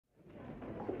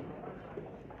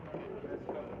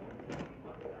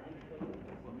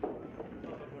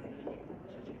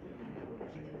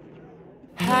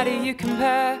how do you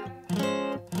compare?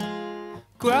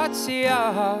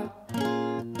 Grazia,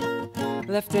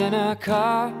 left in a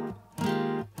car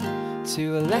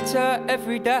to a letter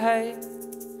every day.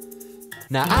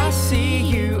 Now I see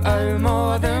you, oh,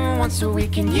 more than once a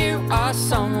week, and you are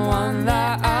someone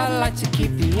that I like to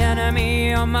keep the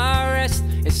enemy on my wrist.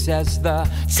 It says the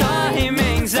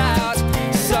timing's out,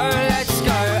 so let's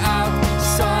go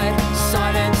outside.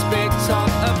 Silence, big top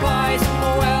applies.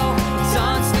 Well,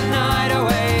 dance the night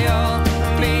away, you'll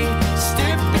be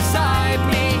stupid beside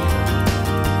me.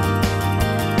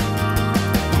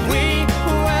 We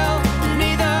will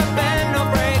neither bend nor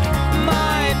break,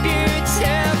 my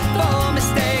beautiful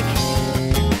mistake.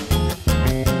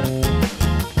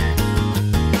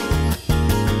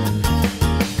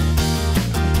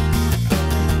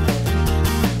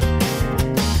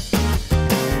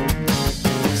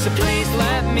 So please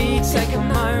let me take a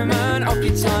moment of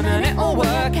your time, and it'll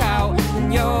work out,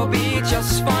 and you'll be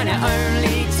just fine. It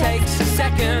only takes a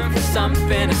second for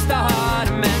something to start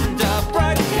and mend a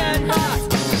broken heart.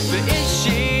 But is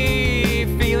she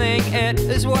feeling it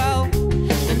as well?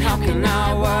 And how can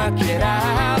I work it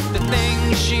out? The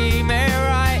things she may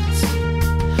write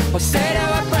or say to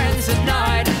her friends at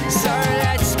night. So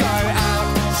let's go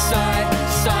outside.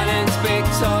 Silence, big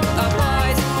top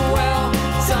applies. Well,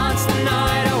 dance the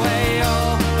night away,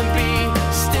 you'll be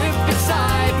stupid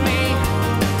beside me.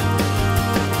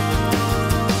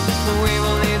 We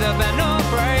will neither bend nor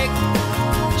break,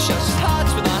 just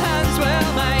hearts with our hands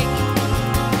we'll make.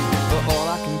 But all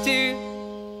I can do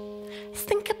is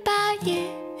think about you.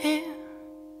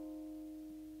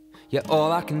 Yeah,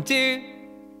 all I can do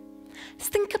is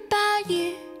think about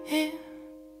you.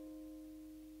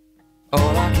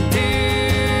 All I can do